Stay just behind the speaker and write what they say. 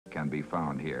can be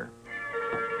found here.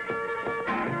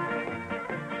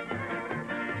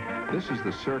 This is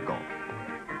the Circle.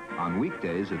 On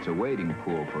weekdays, it's a wading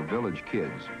pool for village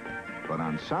kids. But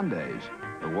on Sundays,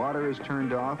 the water is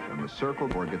turned off and the Circle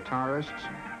for guitarists,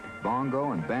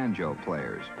 bongo and banjo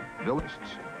players,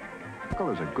 villageists. The Circle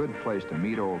is a good place to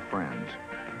meet old friends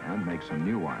and make some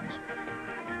new ones.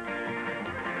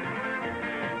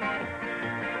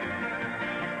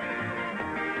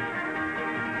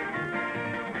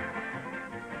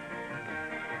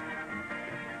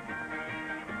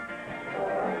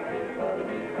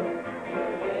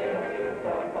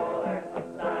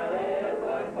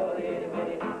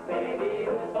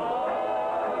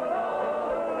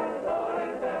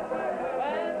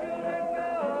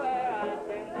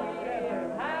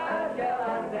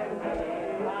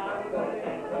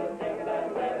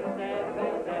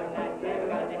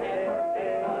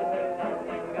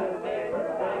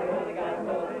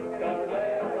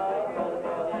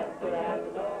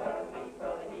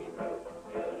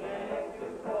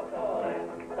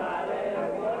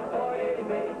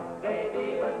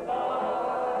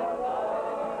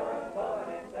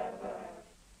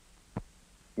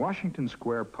 Washington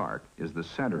Square Park is the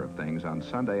center of things on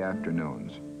Sunday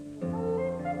afternoons.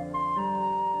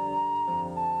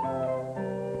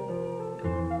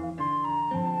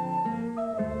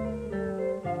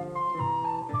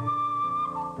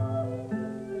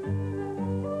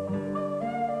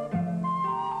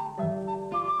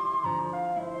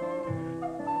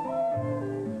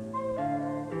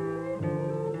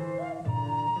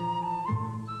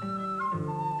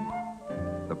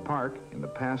 The park, in the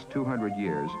past 200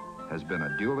 years, has been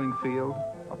a dueling field,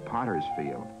 a potter's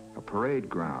field, a parade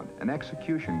ground, an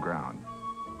execution ground,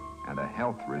 and a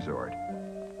health resort.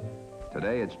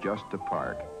 Today it's just a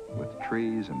park with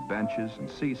trees and benches and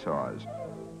seesaws,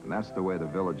 and that's the way the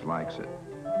village likes it.